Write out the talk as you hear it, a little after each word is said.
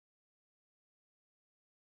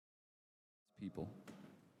people.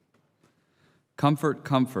 Comfort,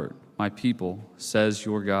 comfort, my people, says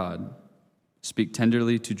your God. Speak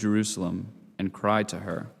tenderly to Jerusalem and cry to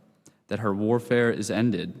her that her warfare is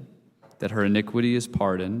ended, that her iniquity is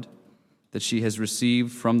pardoned, that she has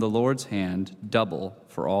received from the Lord's hand double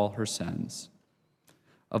for all her sins.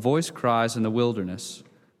 A voice cries in the wilderness,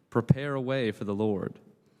 prepare a way for the Lord.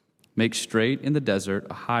 Make straight in the desert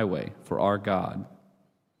a highway for our God.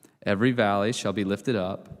 Every valley shall be lifted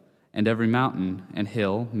up, and every mountain and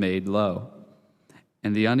hill made low.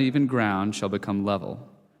 And the uneven ground shall become level,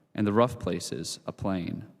 and the rough places a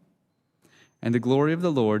plain. And the glory of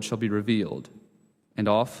the Lord shall be revealed, and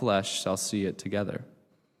all flesh shall see it together.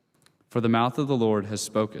 For the mouth of the Lord has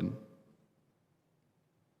spoken.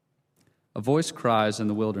 A voice cries in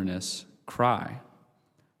the wilderness, cry.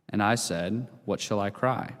 And I said, what shall I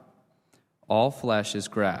cry? All flesh is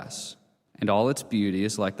grass, and all its beauty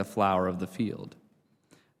is like the flower of the field.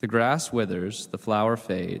 The grass withers, the flower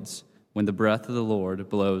fades, when the breath of the Lord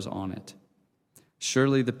blows on it.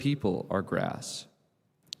 Surely the people are grass.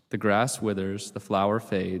 The grass withers, the flower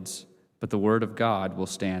fades, but the word of God will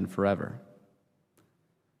stand forever.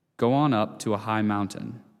 Go on up to a high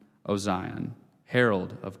mountain, O Zion,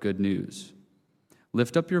 herald of good news.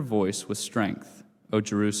 Lift up your voice with strength, O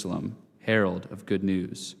Jerusalem, herald of good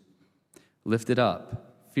news. Lift it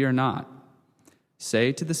up, fear not.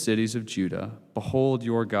 Say to the cities of Judah, behold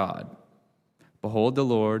your God. Behold, the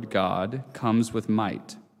Lord God comes with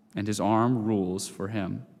might, and his arm rules for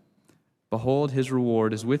him. Behold, his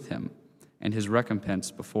reward is with him, and his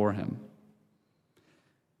recompense before him.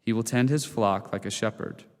 He will tend his flock like a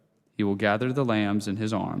shepherd. He will gather the lambs in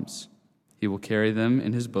his arms. He will carry them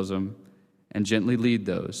in his bosom, and gently lead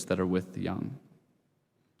those that are with the young.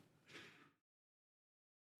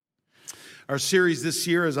 Our series this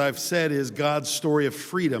year, as I've said, is God's Story of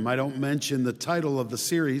Freedom. I don't mention the title of the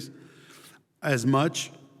series as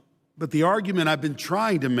much, but the argument I've been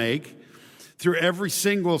trying to make through every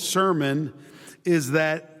single sermon is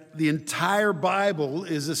that the entire Bible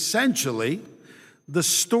is essentially the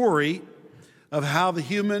story of how the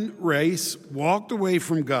human race walked away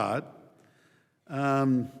from God,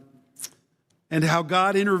 and how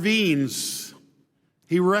God intervenes.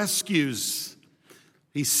 He rescues.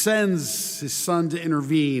 He sends his son to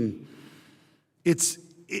intervene.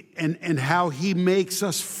 And how he makes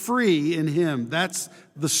us free in him. That's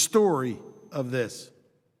the story of this.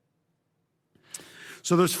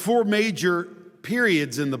 So there's four major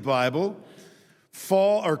periods in the Bible: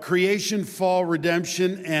 fall or creation, fall,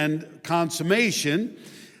 redemption, and consummation.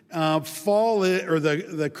 Fall, or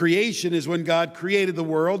the creation, is when God created the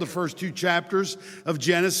world, the first two chapters of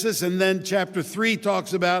Genesis. And then chapter 3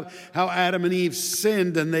 talks about how Adam and Eve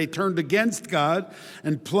sinned and they turned against God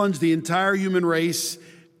and plunged the entire human race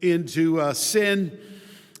into sin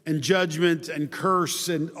and judgment and curse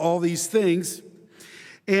and all these things.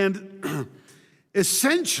 And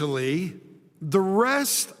essentially, the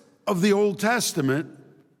rest of the Old Testament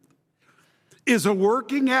is a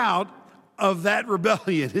working out of that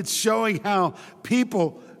rebellion. It's showing how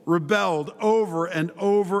people rebelled over and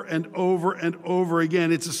over and over and over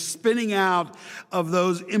again. It's a spinning out of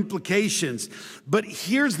those implications. But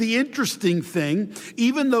here's the interesting thing.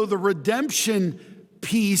 Even though the redemption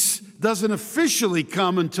piece doesn't officially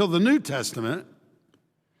come until the New Testament,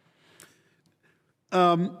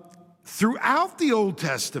 throughout the Old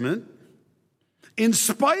Testament, in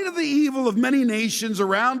spite of the evil of many nations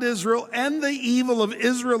around Israel and the evil of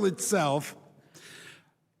Israel itself,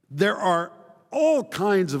 there are all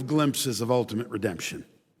kinds of glimpses of ultimate redemption.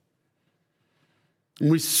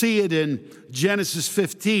 And we see it in Genesis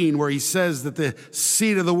 15, where he says that the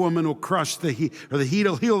seed of the woman will crush the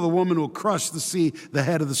heel of the woman will crush the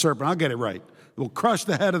head of the serpent. I'll get it right. It will crush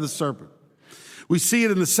the head of the serpent. We see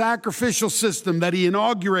it in the sacrificial system that he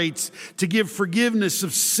inaugurates to give forgiveness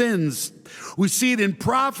of sins. We see it in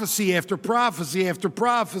prophecy after prophecy after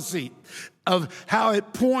prophecy of how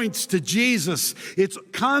it points to Jesus. It's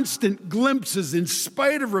constant glimpses. In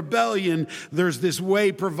spite of rebellion, there's this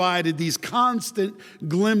way provided, these constant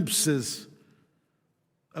glimpses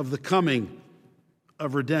of the coming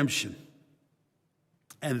of redemption.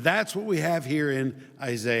 And that's what we have here in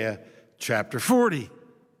Isaiah chapter 40.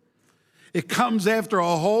 It comes after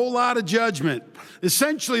a whole lot of judgment.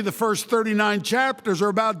 Essentially, the first 39 chapters are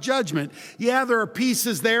about judgment. Yeah, there are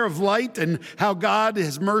pieces there of light and how God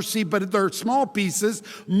has mercy, but they're small pieces.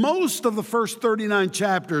 Most of the first 39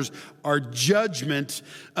 chapters are judgment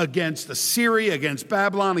against Assyria, against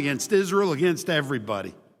Babylon, against Israel, against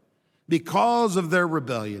everybody because of their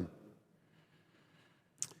rebellion.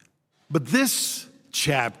 But this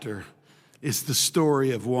chapter is the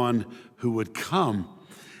story of one who would come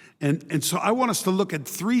And so I want us to look at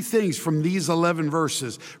three things from these 11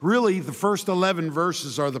 verses. Really, the first 11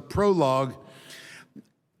 verses are the prologue.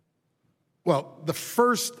 Well, the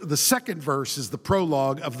second verse is the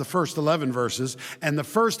prologue of the first 11 verses, and the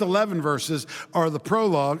first 11 verses are the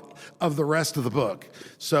prologue of the rest of the book.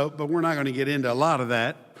 But we're not going to get into a lot of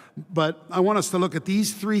that. But I want us to look at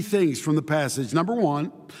these three things from the passage. Number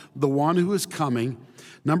one, the one who is coming.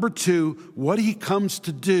 Number two, what he comes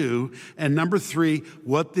to do. And number three,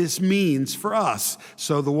 what this means for us.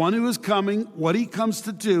 So the one who is coming, what he comes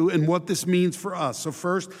to do, and what this means for us. So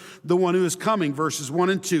first, the one who is coming, verses 1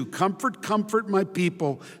 and 2. Comfort, comfort my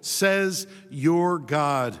people, says your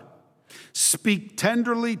God. Speak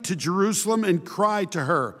tenderly to Jerusalem and cry to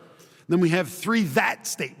her. Then we have three that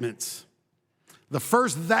statements. The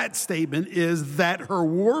first that statement is that her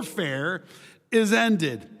warfare is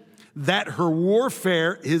ended. That her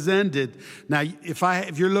warfare is ended. Now,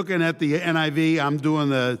 if you're looking at the NIV, I'm doing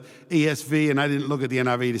the ESV, and I didn't look at the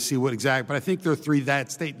NIV to see what exact, but I think there are three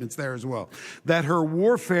that statements there as well. That her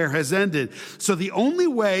warfare has ended. So the only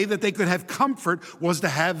way that they could have comfort was to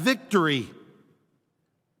have victory.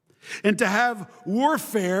 And to have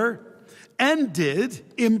warfare ended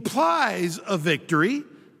implies a victory.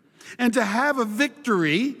 And to have a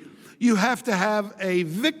victory, you have to have a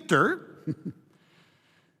victor.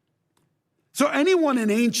 So anyone in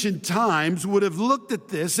ancient times would have looked at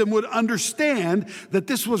this and would understand that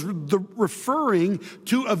this was referring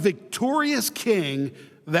to a victorious king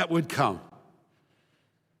that would come.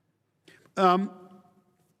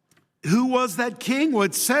 Who was that king? Well,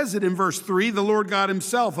 it says it in verse 3, the Lord God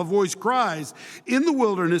himself. A voice cries, in the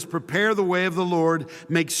wilderness, prepare the way of the Lord.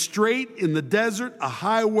 Make straight in the desert a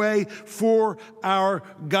highway for our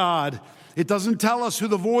God. It doesn't tell us who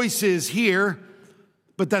the voice is here,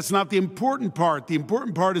 but that's not the important part. The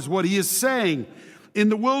important part is what he is saying. In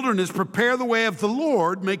the wilderness, prepare the way of the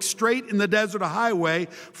Lord. Make straight in the desert a highway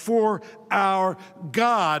for our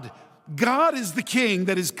God. God is the king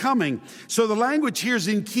that is coming. So the language here is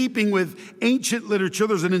in keeping with ancient literature.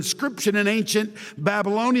 There's an inscription in ancient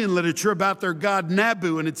Babylonian literature about their god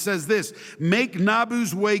Nabu, and it says this: make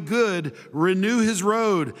Nabu's way good, renew his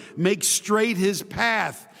road, make straight his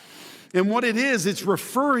path. And what it is, it's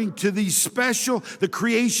referring to the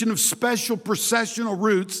creation of special processional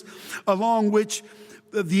routes along which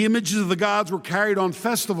the images of the gods were carried on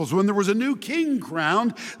festivals. When there was a new king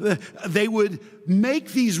crowned, they would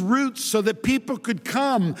make these routes so that people could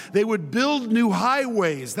come. They would build new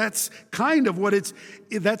highways. That's kind of what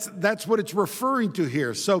that's what it's referring to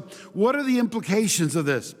here. So what are the implications of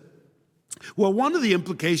this? Well, one of the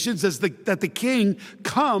implications is that the king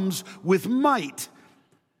comes with might.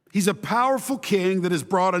 He's a powerful king that has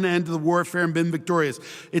brought an end to the warfare and been victorious.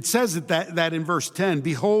 It says that in verse 10,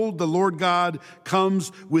 behold, the Lord God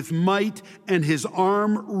comes with might and his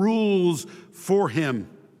arm rules for him.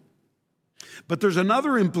 But there's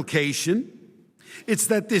another implication. It's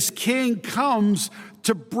that this king comes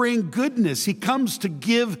to bring goodness. He comes to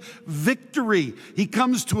give victory. He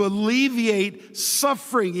comes to alleviate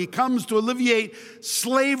suffering. He comes to alleviate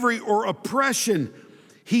slavery or oppression.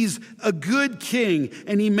 He's a good king,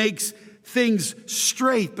 and he makes things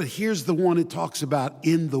straight. But here's the one it talks about: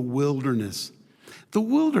 in the wilderness. The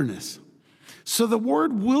wilderness. So the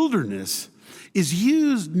word wilderness is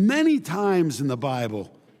used many times in the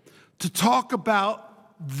Bible to talk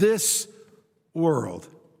about this world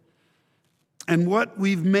and what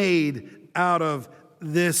we've made out of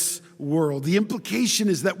this world. The implication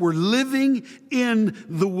is that we're living in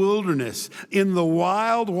the wilderness, in the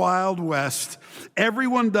wild, wild west.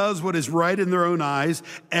 Everyone does what is right in their own eyes.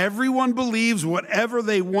 Everyone believes whatever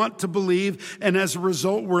they want to believe. And as a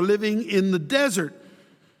result, we're living in the desert.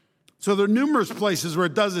 So there are numerous places where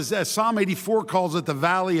it does this. As Psalm 84 calls it, the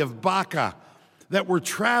valley of Baca, that we're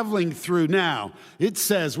traveling through now. It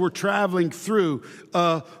says we're traveling through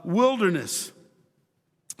a wilderness.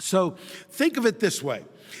 So think of it this way.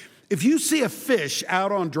 If you see a fish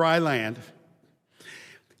out on dry land,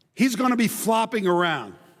 he's going to be flopping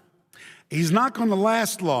around. He's not going to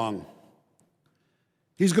last long.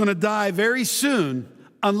 He's going to die very soon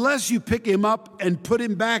unless you pick him up and put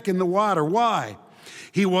him back in the water. Why?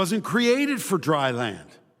 He wasn't created for dry land.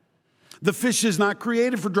 The fish is not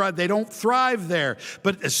created for dry. They don't thrive there.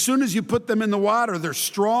 But as soon as you put them in the water, they're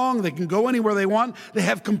strong. They can go anywhere they want. They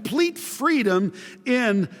have complete freedom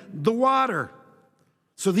in the water.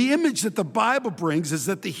 So the image that the Bible brings is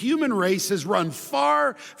that the human race has run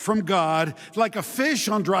far from God like a fish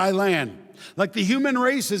on dry land. Like the human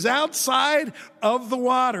race is outside of the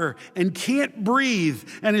water and can't breathe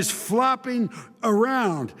and is flopping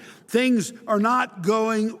around. Things are not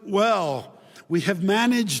going well. We have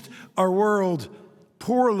managed our world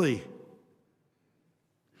poorly.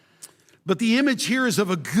 But the image here is of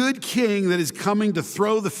a good king that is coming to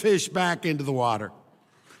throw the fish back into the water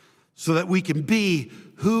so that we can be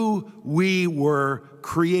who we were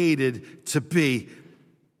created to be.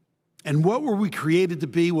 And what were we created to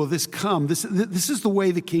be? Well, this is the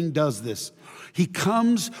way the king does this. He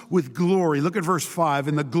comes with glory. Look at verse 5.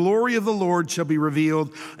 And the glory of the Lord shall be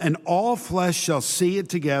revealed, and all flesh shall see it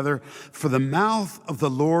together, for the mouth of the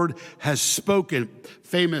Lord has spoken.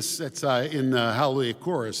 Famous, that's in the Hallelujah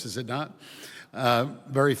chorus, is it not?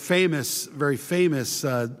 Very famous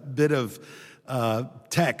bit of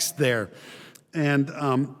text there.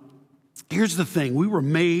 And here's the thing. We were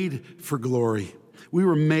made for glory. We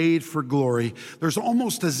were made for glory. There's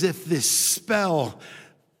almost as if this spell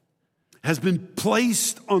has been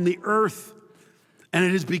placed on the earth and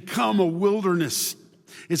it has become a wilderness.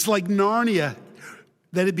 It's like Narnia,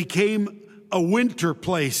 that it became a winter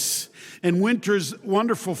place. And winter's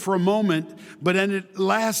wonderful for a moment, but then it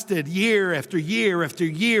lasted year after year after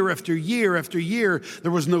year after year after year.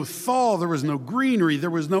 There was no thaw, there was no greenery,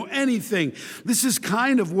 there was no anything. This is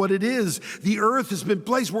kind of what it is. The earth has been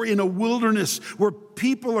placed. We're in a wilderness where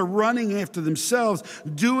people are running after themselves,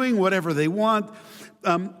 doing whatever they want.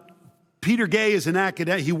 Peter Gay is an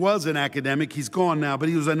academic. He was an academic. He's gone now, but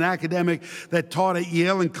he was an academic that taught at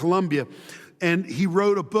Yale and Columbia. And he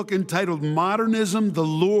wrote a book entitled Modernism, the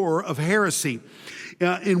Lure of Heresy,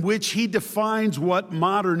 in which he defines what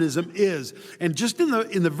modernism is. And just in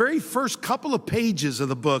the very first couple of pages of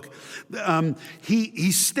the book,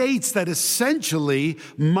 he states that essentially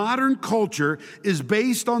modern culture is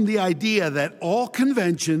based on the idea that all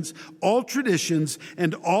conventions, all traditions,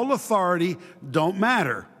 and all authority don't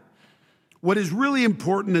matter. What is really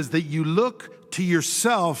important is that you look to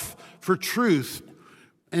yourself for truth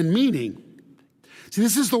and meaning. See,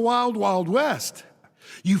 this is the wild, wild west.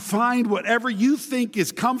 You find whatever you think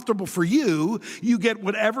is comfortable for you, you get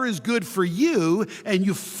whatever is good for you, and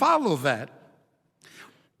you follow that.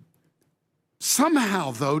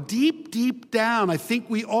 Somehow, though, deep, deep down, I think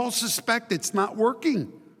we all suspect it's not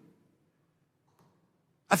working.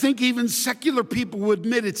 I think even secular people would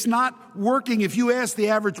admit it's not working. If you ask the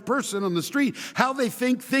average person on the street how they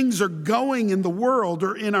think things are going in the world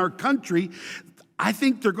or in our country, I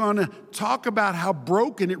think they're going to talk about how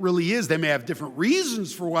broken it really is. They may have different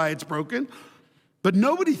reasons for why it's broken, but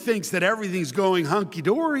nobody thinks that everything's going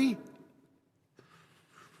hunky-dory.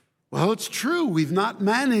 Well, it's true. We've not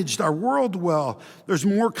managed our world well. There's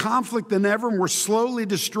more conflict than ever, and we're slowly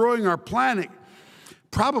destroying our planet.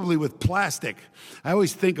 Probably with plastic. I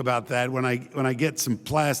always think about that when I get some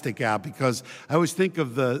plastic out, because I always think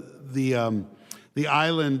of the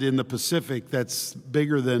island in the Pacific that's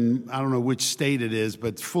bigger than, I don't know which state it is, but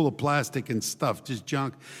it's full of plastic and stuff, just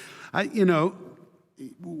junk.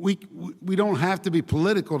 We don't have to be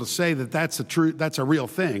political to say that that's a real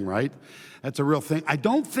thing, right? That's a real thing. I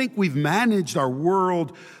don't think we've managed our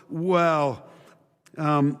world well.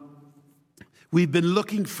 We've been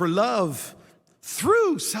looking for love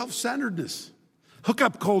through self-centeredness,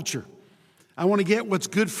 hookup culture. I want to get what's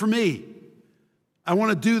good for me. I want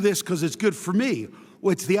to do this because it's good for me.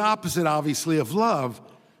 Well, it's the opposite, obviously, of love.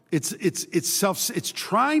 It's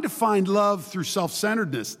trying to find love through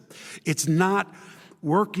self-centeredness. It's not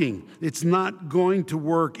working. It's not going to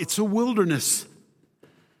work. It's a wilderness.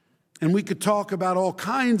 And we could talk about all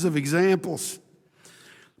kinds of examples.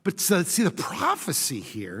 But see, the prophecy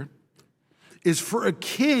here is for a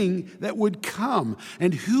king that would come.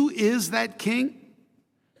 And who is that king?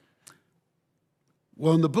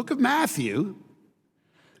 Well, in the book of Matthew,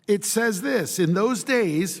 it says this: in those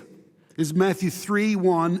days, is Matthew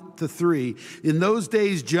 3:1-3. In those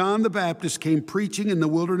days, John the Baptist came preaching in the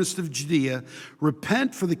wilderness of Judea,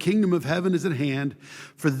 repent, for the kingdom of heaven is at hand.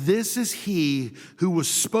 For this is he who was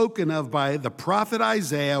spoken of by the prophet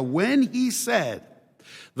Isaiah when he said,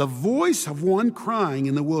 the voice of one crying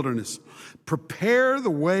in the wilderness, prepare the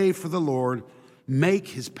way for the Lord, make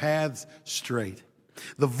his paths straight.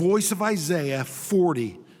 The voice of Isaiah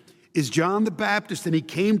 40 is John the Baptist, and he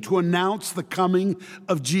came to announce the coming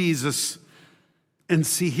of Jesus. And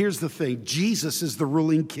see, here's the thing. Jesus is the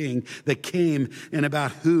ruling king that came and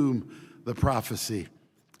about whom the prophecy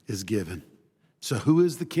is given. So who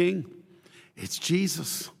is the king? It's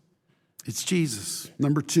Jesus. It's Jesus.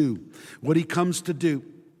 Number 2, what he comes to do.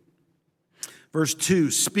 Verse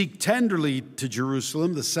 2, speak tenderly to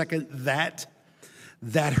Jerusalem. The second, that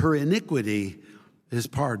her iniquity is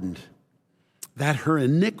pardoned. That her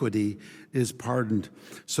iniquity is pardoned.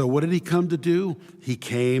 So what did he come to do? He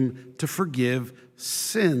came to forgive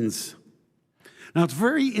sins. Now, it's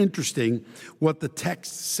very interesting what the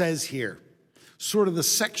text says here. sort of the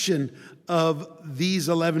section of these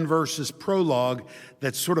 11 verses prologue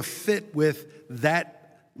that sort of fit with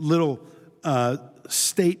that little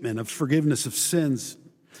statement of forgiveness of sins.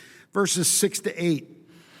 Verses 6-8,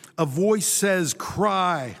 a voice says,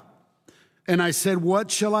 "Cry." And I said, "What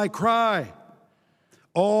shall I cry?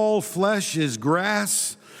 All flesh is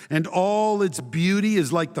grass, and all its beauty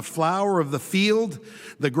is like the flower of the field.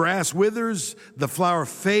 The grass withers, the flower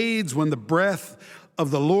fades when the breath of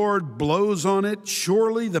the Lord blows on it.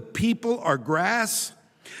 Surely the people are grass.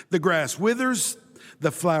 The grass withers,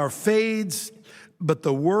 the flower fades, but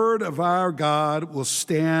the word of our God will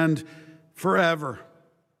stand forever."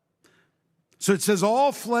 So it says,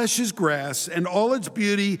 all flesh is grass, and all its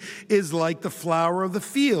beauty is like the flower of the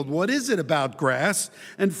field. What is it about grass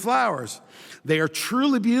and flowers? They are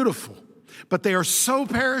truly beautiful, but they are so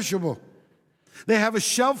perishable. They have a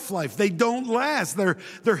shelf life. They don't last.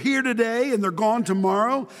 They're here today and they're gone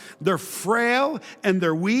tomorrow. They're frail and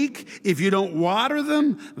they're weak. If you don't water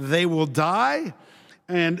them, they will die.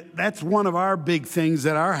 And that's one of our big things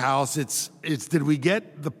at our house. It's did we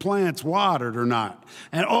get the plants watered or not?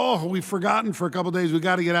 And we've forgotten for a couple of days. We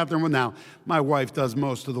got to get out there. Now, my wife does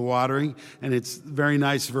most of the watering, and it's very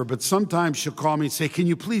nice of her. But sometimes she'll call me and say, "Can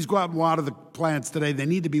you please go out and water the plants today? They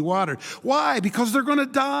need to be watered." Why? Because they're going to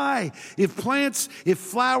die. If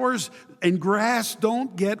flowers and grass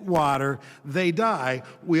don't get water, they die.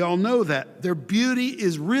 We all know that. Their beauty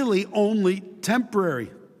is really only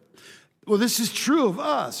temporary. Well, this is true of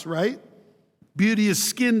us, right? Beauty is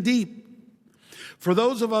skin deep. For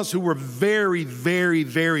those of us who were very, very,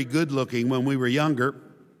 very good looking when we were younger,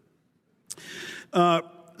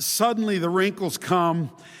 suddenly the wrinkles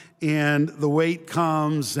come and the weight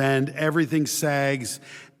comes and everything sags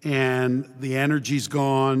and the energy's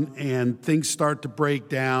gone and things start to break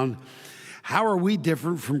down. How are we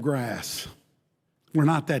different from grass? We're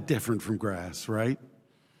not that different from grass, right?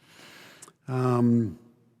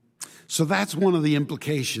 So that's one of the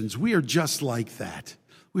implications. We are just like that.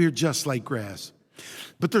 We are just like grass.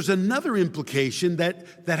 But there's another implication that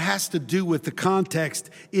has to do with the context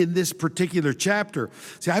in this particular chapter.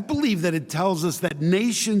 See, I believe that it tells us that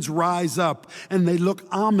nations rise up and they look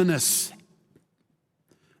ominous,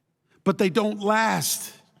 but they don't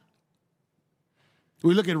last.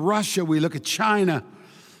 We look at Russia, we look at China.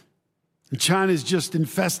 China's just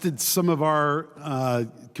infested some of our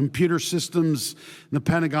computer systems in the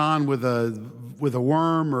Pentagon with a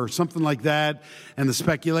worm or something like that. And the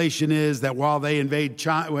speculation is that while they invade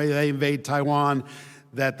Taiwan,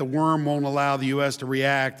 that the worm won't allow the U.S. to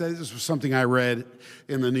react. This was something I read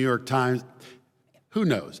in the New York Times. Who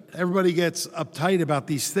knows? Everybody gets uptight about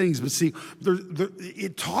these things, but see,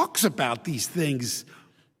 it talks about these things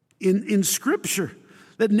in Scripture,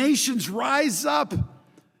 that nations rise up.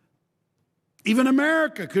 Even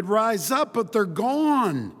America could rise up, but they're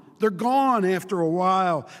gone. They're gone after a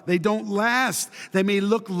while. They don't last. They may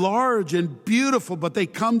look large and beautiful, but they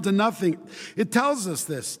come to nothing. It tells us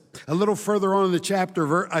this a little further on in the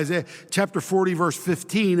chapter, Isaiah chapter 40, verse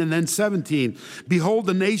 15 and then 17. "Behold,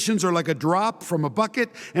 the nations are like a drop from a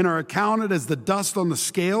bucket and are accounted as the dust on the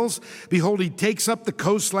scales. Behold, he takes up the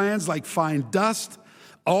coastlands like fine dust.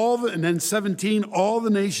 And then 17, all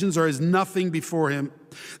the nations are as nothing before him.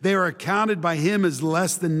 They are accounted by him as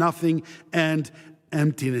less than nothing and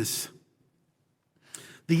emptiness."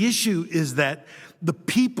 The issue is that the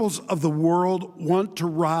peoples of the world want to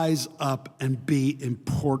rise up and be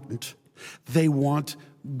important. They want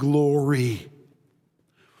glory.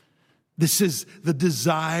 This is the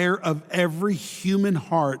desire of every human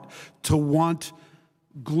heart, to want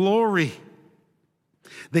glory.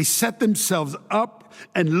 They set themselves up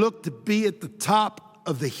and look to be at the top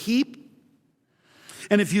of the heap.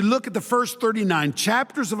 And if you look at the first 39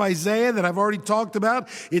 chapters of Isaiah that I've already talked about,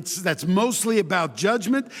 that's mostly about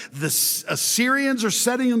judgment. The Assyrians are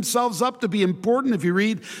setting themselves up to be important. If you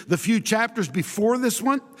read the few chapters before this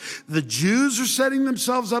one, the Jews are setting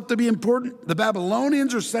themselves up to be important. The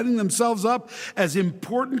Babylonians are setting themselves up as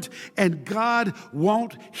important, and God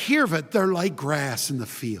won't hear of it. They're like grass in the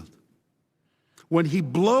field. When he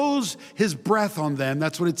blows his breath on them,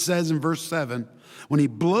 that's what it says in verse 7. When he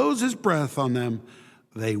blows his breath on them,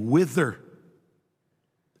 they wither.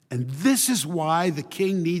 And this is why the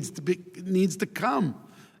king needs to come.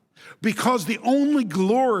 Because the only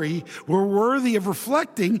glory we're worthy of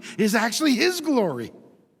reflecting is actually his glory.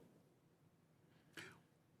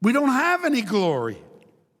 We don't have any glory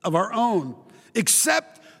of our own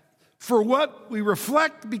except for what we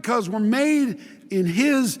reflect, because we're made in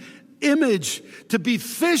his image. To be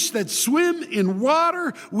fish that swim in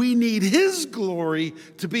water, we need his glory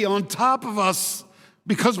to be on top of us,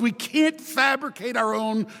 because we can't fabricate our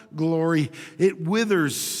own glory. It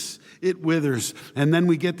withers. It withers. And then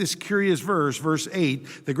we get this curious verse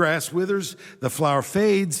 8. The grass withers, the flower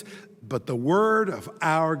fades, but the word of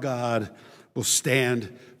our God will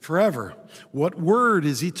stand forever. What word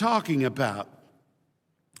is he talking about?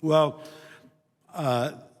 Well,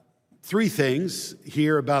 three things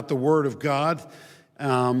here about the word of God,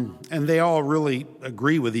 and they all really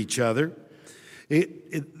agree with each other.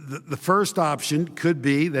 The first option could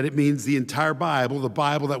be that it means the entire Bible, the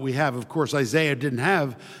Bible that we have. Of course, Isaiah didn't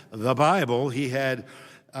have the Bible. He had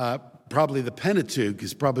probably the Pentateuch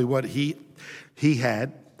is probably what he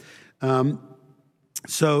had.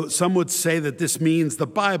 So some would say that this means the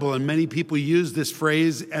Bible, and many people use this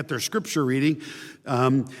phrase at their scripture reading,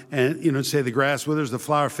 and say the grass withers, the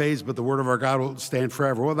flower fades, but the word of our God will stand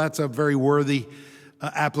forever. Well, that's a very worthy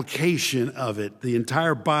application of it. The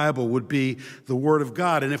entire Bible would be the Word of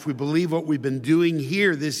God. And if we believe what we've been doing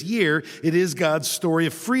here this year, it is God's story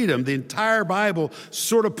of freedom. The entire Bible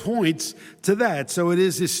sort of points to that. So it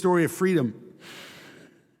is his story of freedom.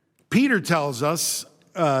 Peter tells us,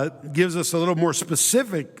 gives us a little more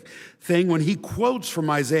specific thing when he quotes from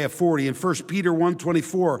Isaiah 40 in 1 Peter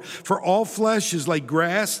 1:24. For all flesh is like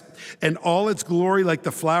grass, and all its glory like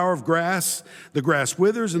the flower of grass. The grass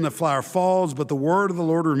withers and the flower falls, but the word of the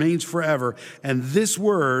Lord remains forever. And this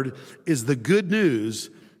word is the good news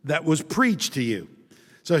that was preached to you.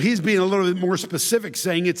 So he's being a little bit more specific,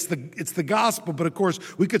 saying it's the gospel. But of course,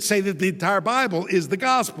 we could say that the entire Bible is the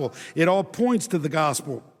gospel. It all points to the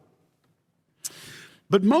gospel.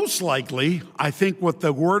 But most likely, I think what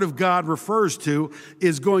the Word of God refers to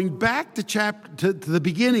is going back to the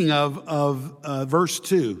beginning of verse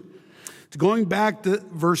 2. It's going back to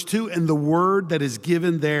verse 2 and the word that is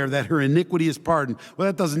given there, that her iniquity is pardoned. Well,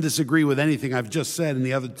 that doesn't disagree with anything I've just said in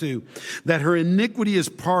the other two. That her iniquity is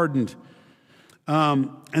pardoned. And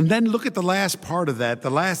then look at the last part of that,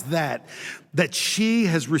 that she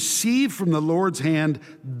has received from the Lord's hand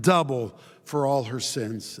double for all her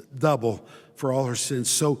sins. Double for all her sins.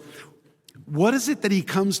 So what is it that he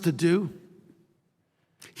comes to do?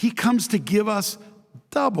 He comes to give us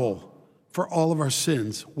double for all of our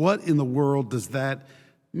sins. What in the world does that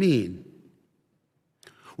mean?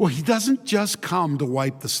 Well, he doesn't just come to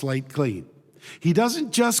wipe the slate clean. He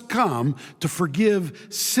doesn't just come to forgive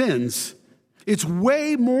sins. It's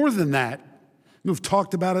way more than that. We've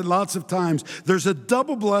talked about it lots of times. There's a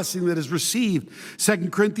double blessing that is received.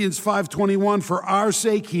 2 Corinthians 5:21, for our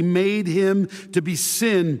sake he made him to be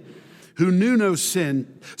sin who knew no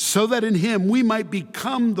sin, so that in him we might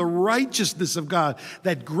become the righteousness of God.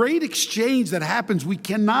 That great exchange that happens, we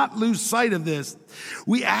cannot lose sight of this.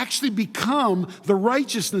 We actually become the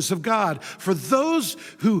righteousness of God. For those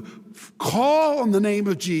who call on the name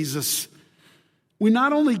of Jesus, we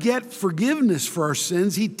not only get forgiveness for our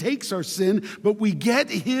sins, he takes our sin, but we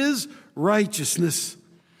get his righteousness.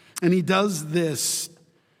 And he does this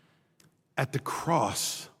at the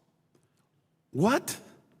cross. What?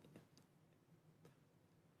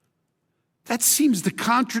 That seems to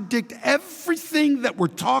contradict everything that we're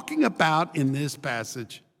talking about in this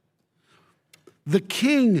passage. The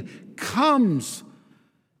king comes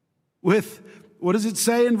with, what does it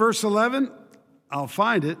say in verse 11? I'll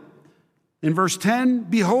find it. In verse 10,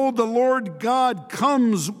 behold, the Lord God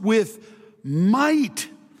comes with might,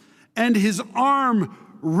 and his arm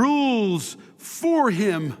rules for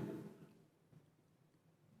him.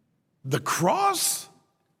 The cross?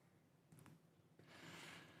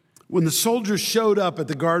 When the soldiers showed up at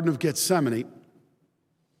the Garden of Gethsemane,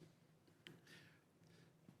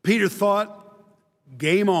 Peter thought,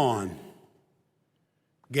 game on.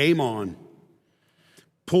 Game on.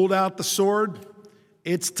 Pulled out the sword.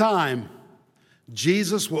 It's time.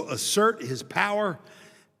 Jesus will assert his power.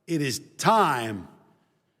 It is time.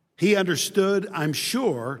 He understood, I'm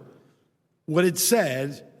sure, what it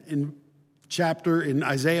said in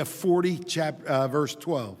Isaiah 40, verse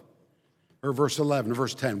 12, or verse 11, or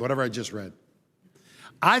verse 10, whatever I just read.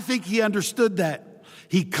 I think he understood that.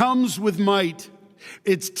 He comes with might.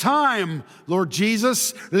 It's time, Lord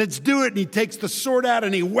Jesus. Let's do it. And he takes the sword out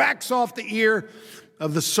and he whacks off the ear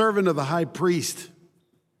of the servant of the high priest.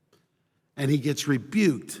 And he gets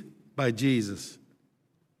rebuked by Jesus.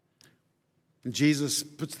 And Jesus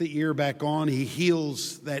puts the ear back on. He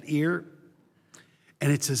heals that ear.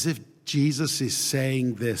 And it's as if Jesus is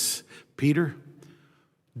saying this, Peter,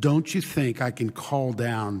 don't you think I can call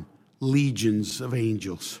down legions of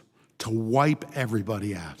angels to wipe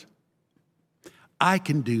everybody out? I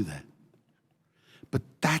can do that. But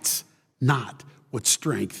that's not what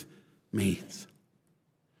strength means.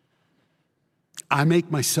 I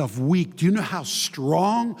make myself weak. Do you know how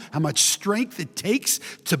much strength it takes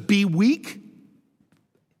to be weak?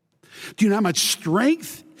 Do you know how much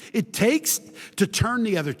strength it takes to turn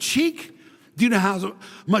the other cheek? Do you know how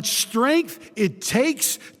much strength it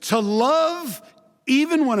takes to love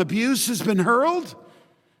even when abuse has been hurled?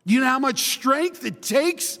 Do you know how much strength it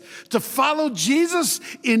takes to follow Jesus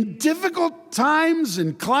in difficult times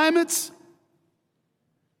and climates?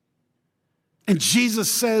 And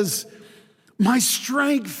Jesus says, my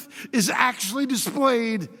strength is actually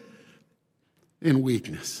displayed in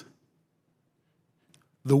weakness.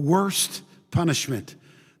 The worst punishment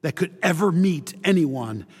that could ever meet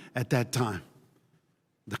anyone at that time.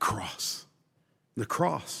 The cross. The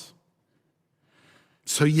cross.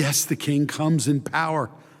 So yes, the King comes in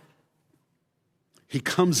power. He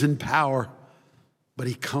comes in power, but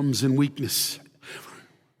he comes in weakness.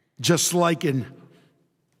 Just like in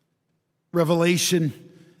Revelation,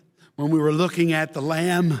 when we were looking at the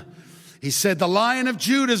Lamb, he said, the Lion of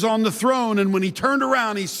Judah is on the throne. And when he turned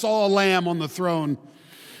around, he saw a lamb on the throne.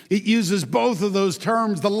 It uses both of those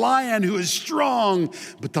terms, the lion who is strong,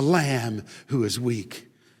 but the lamb who is weak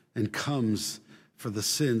and comes for the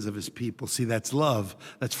sins of his people. See, that's love,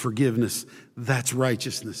 that's forgiveness, that's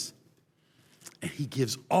righteousness. And he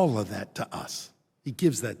gives all of that to us. He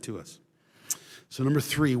gives that to us. So number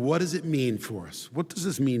 3, what does it mean for us? What does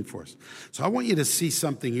this mean for us? So I want you to see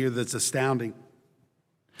something here that's astounding.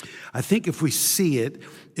 I think if we see it,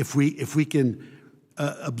 if we can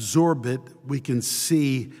absorb it, we can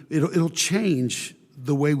see it'll change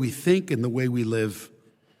the way we think and the way we live.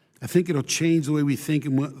 I think it'll change the way we think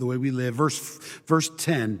and the way we live. Verse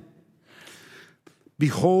 10,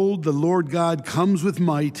 behold, the Lord God comes with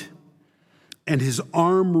might, and his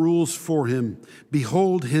arm rules for him.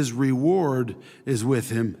 Behold, his reward is with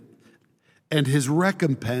him, and his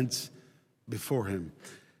recompense before him.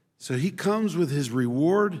 So he comes with his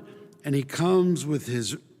reward, and he comes with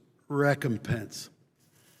his recompense.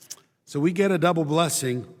 So we get a double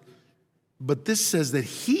blessing, but this says that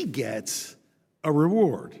he gets a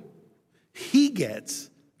reward. He gets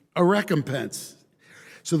a recompense.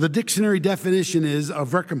 So the dictionary definition is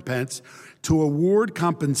of recompense, to award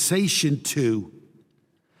compensation to.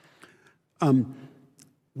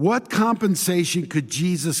 What compensation could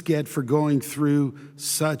Jesus get for going through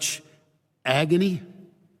such agony?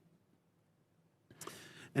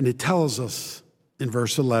 And it tells us in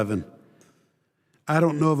verse 11. I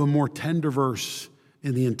don't know of a more tender verse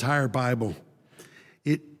in the entire Bible.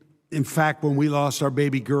 In fact, when we lost our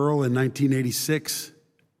baby girl in 1986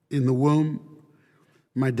 in the womb,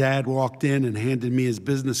 my dad walked in and handed me his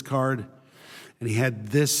business card, and he had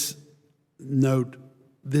this note,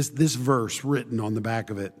 this verse written on the back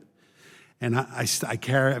of it. And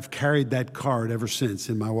I've carried that card ever since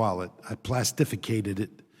in my wallet. I plastificated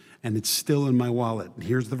it, and it's still in my wallet. And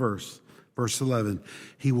here's the verse. Verse 11,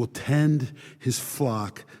 he will tend his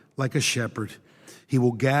flock like a shepherd. He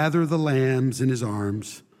will gather the lambs in his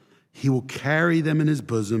arms. He will carry them in his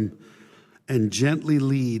bosom and gently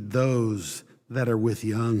lead those that are with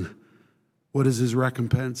young. What is his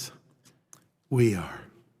recompense? We are.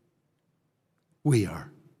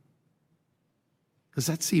 Does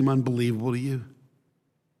that seem unbelievable to you?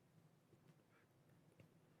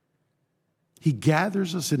 He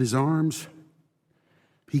gathers us in his arms.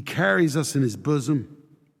 He carries us in his bosom.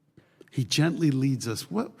 He gently leads us.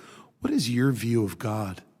 What is your view of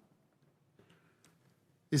God?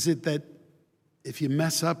 Is it that if you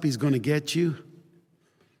mess up, he's going to get you?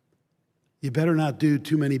 You better not do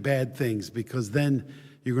too many bad things, because then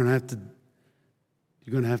you're going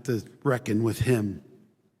to have to reckon with him.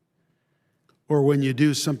 Or when you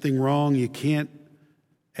do something wrong, you can't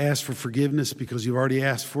ask for forgiveness because you've already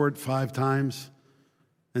asked for it 5 times.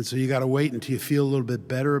 And so you got to wait until you feel a little bit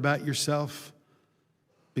better about yourself,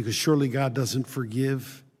 because surely God doesn't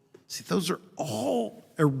forgive. See, those are all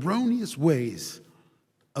erroneous ways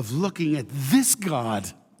of looking at this God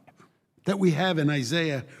that we have in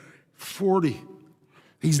Isaiah 40.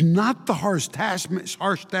 He's not the harsh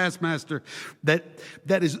taskmaster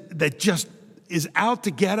that just is out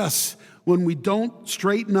to get us when we don't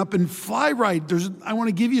straighten up and fly right. I want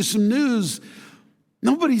to give you some news.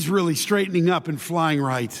 Nobody's really straightening up and flying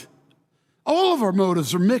right. All of our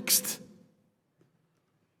motives are mixed.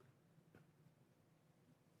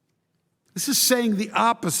 This is saying the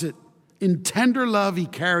opposite. In tender love, he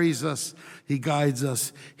carries us, he guides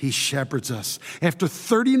us, he shepherds us. After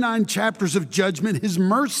 39 chapters of judgment, his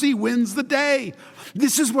mercy wins the day.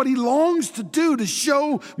 This is what he longs to do, to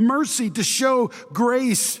show mercy, to show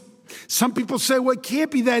grace. Some people say, well, it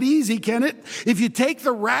can't be that easy, can it? If you take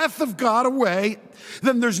the wrath of God away,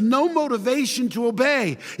 then there's no motivation to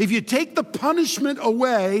obey. If you take the punishment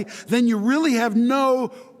away, then you really have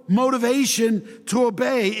no motivation to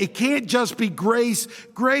obey. It can't just be grace.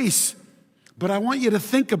 But I want you to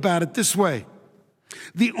think about it this way.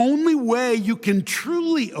 The only way you can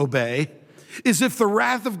truly obey is if the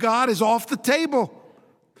wrath of God is off the table.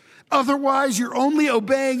 Otherwise, you're only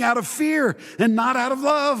obeying out of fear and not out of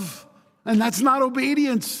love. And that's not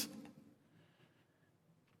obedience.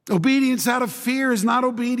 Obedience out of fear is not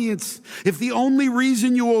obedience. If the only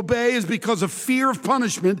reason you obey is because of fear of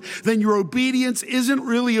punishment, then your obedience isn't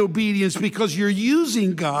really obedience because you're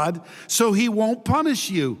using God so he won't punish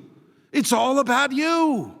you. It's all about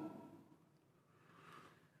you.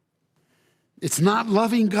 It's not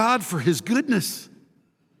loving God for his goodness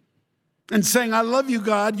and saying, I love you,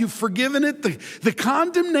 God, you've forgiven it. The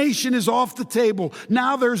condemnation is off the table.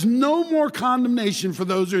 Now there's no more condemnation for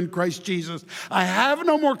those who are in Christ Jesus. I have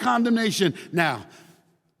no more condemnation. Now,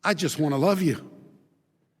 I just want to love you.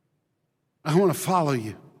 I want to follow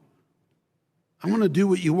you. I want to do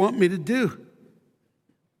what you want me to do.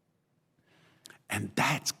 And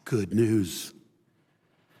that's good news.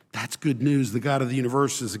 That's good news. The God of the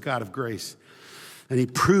universe is a God of grace. And he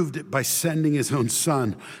proved it by sending his own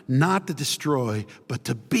son, not to destroy, but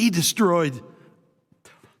to be destroyed,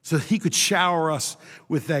 so that he could shower us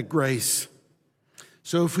with that grace.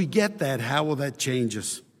 So if we get that, how will that change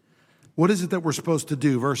us? What is it that we're supposed to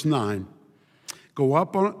do? Verse 9, go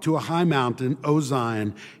up to a high mountain, O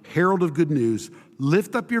Zion, herald of good news.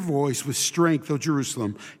 Lift up your voice with strength, O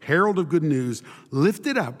Jerusalem, herald of good news. Lift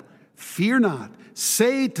it up, fear not.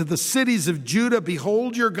 Say to the cities of Judah,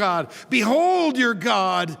 behold your God. Behold your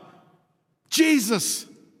God, Jesus.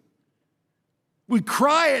 We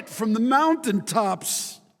cry it from the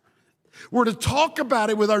mountaintops. We're to talk about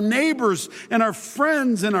it with our neighbors and our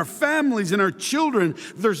friends and our families and our children.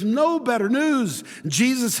 There's no better news.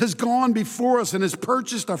 Jesus has gone before us and has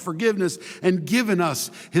purchased our forgiveness and given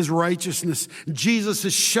us his righteousness. Jesus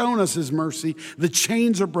has shown us his mercy. The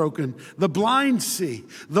chains are broken. The blind see.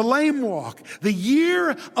 The lame walk. The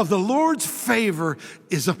year of the Lord's favor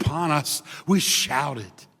is upon us. We shout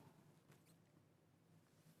it.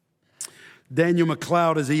 Daniel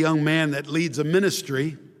McLeod is a young man that leads a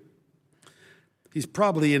ministry. He's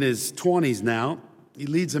probably in his 20s now. He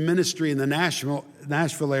leads a ministry in the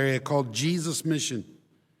Nashville area called Jesus Mission.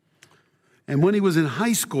 And when he was in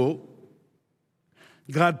high school,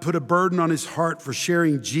 God put a burden on his heart for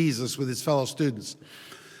sharing Jesus with his fellow students.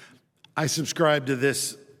 I subscribe to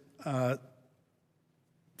this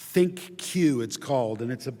Think Q, it's called,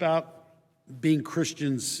 and it's about being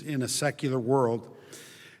Christians in a secular world.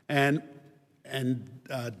 And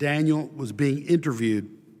Daniel was being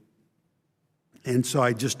interviewed. And so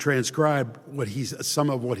I just transcribed some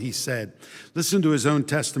of what he said. Listen to his own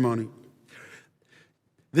testimony.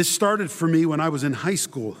 This started for me when I was in high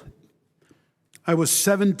school. I was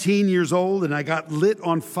 17 years old and I got lit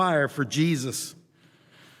on fire for Jesus.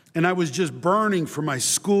 And I was just burning for my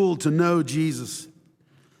school to know Jesus.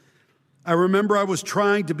 I remember I was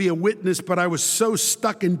trying to be a witness, but I was so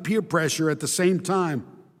stuck in peer pressure at the same time.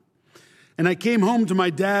 And I came home to my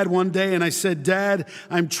dad one day and I said, Dad,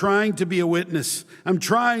 I'm trying to be a witness. I'm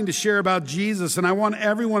trying to share about Jesus, and I want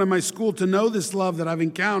everyone in my school to know this love that I've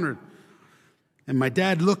encountered. And my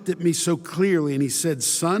dad looked at me so clearly and he said,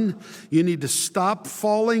 son, you need to stop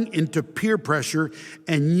falling into peer pressure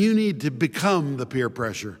and you need to become the peer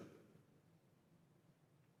pressure.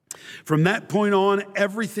 From that point on,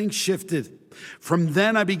 everything shifted. From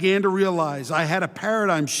then, I began to realize I had a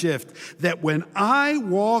paradigm shift that when I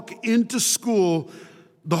walk into school,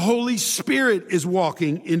 the Holy Spirit is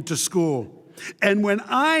walking into school. And when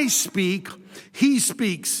I speak, he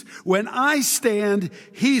speaks. When I stand,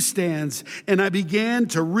 he stands. And I began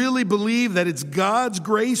to really believe that it's God's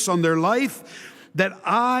grace on their life that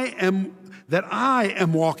I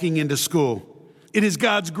am walking into school. It is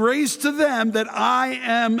God's grace to them that I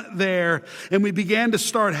am there. And we began to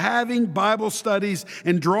start having Bible studies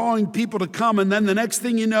and drawing people to come. And then the next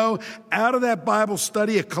thing you know, out of that Bible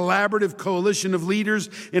study, a collaborative coalition of leaders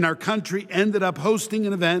in our country ended up hosting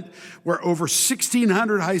an event where over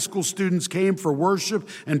 1,600 high school students came for worship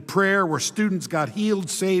and prayer, where students got healed,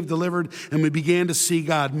 saved, delivered, and we began to see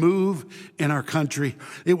God move in our country.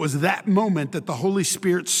 It was that moment that the Holy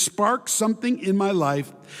Spirit sparked something in my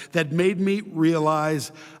life that made me realize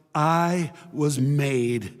I was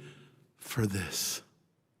made for this.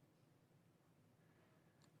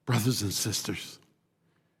 Brothers and sisters,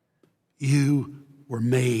 you were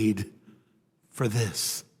made for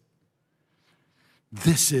this.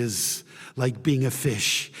 This is like being a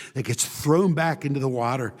fish that gets thrown back into the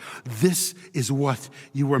water. This is what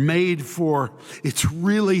you were made for. It's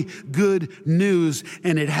really good news,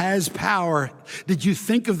 and it has power. Did you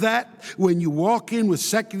think of that when you walk in with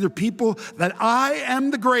secular people? That I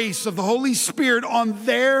am the grace of the Holy Spirit on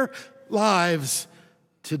their lives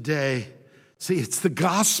today. See, it's the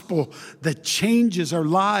gospel that changes our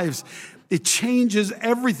lives. It changes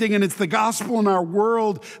everything, and it's the gospel in our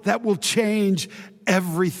world that will change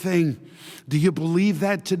everything. Do you believe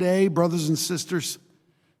that today, brothers and sisters?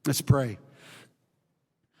 Let's pray.